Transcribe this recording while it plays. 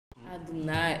do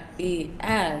not eat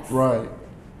ass. Right.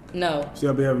 No. So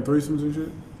y'all be having threesomes and shit?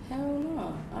 Hell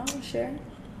no. I don't share.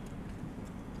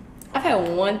 I've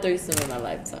had one threesome in my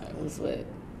lifetime. It was with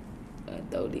a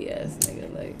doty ass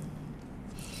nigga. Like,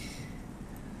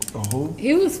 who?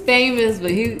 he was famous,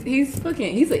 but he's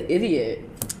an idiot.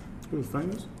 He was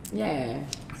famous? Yeah.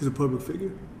 He's a public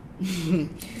figure? You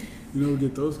never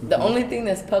get those confused. The only thing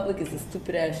that's public is the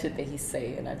stupid ass shit that he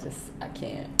say, and I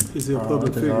can't. Is he a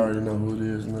public figure? I already know who it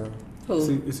is now. Who?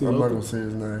 Is he I'm not local? gonna say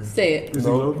his name. Say it. Is he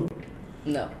local?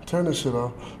 No. Turn this shit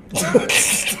off.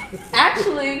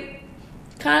 Actually,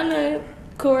 kind of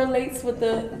correlates with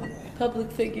the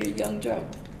public figure Young Joe.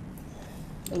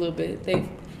 A little bit.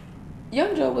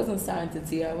 Young Joe wasn't signed to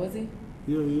T.I., was he?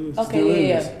 Yeah, he is. Okay,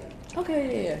 yeah.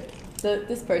 Okay, yeah. So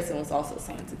this person was also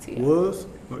signed to T.I. Was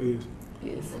or is?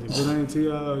 Yes. If it ain't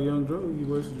T.I. or Young Joe, you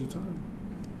wasted your time.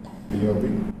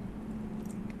 B.o.B.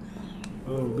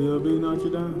 Oh, B.o.B. knocked you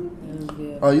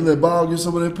down? Oh, you let Bob get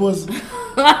some of that pussy?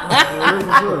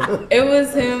 It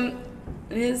was him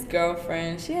and his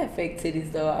girlfriend. She had fake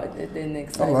titties though. That didn't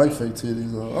excite me. I like fake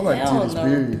titties though. I like Hell titties, no.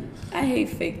 period. I hate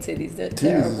fake titties. They're Titties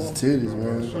terrible. is titties,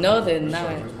 man. No, they're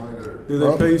not. Did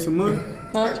they pay you some money?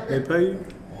 Huh? They pay you?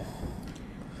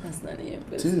 That's none of your Titties,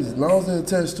 business. as long as they're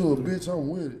attached to a bitch, I'm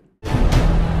with it.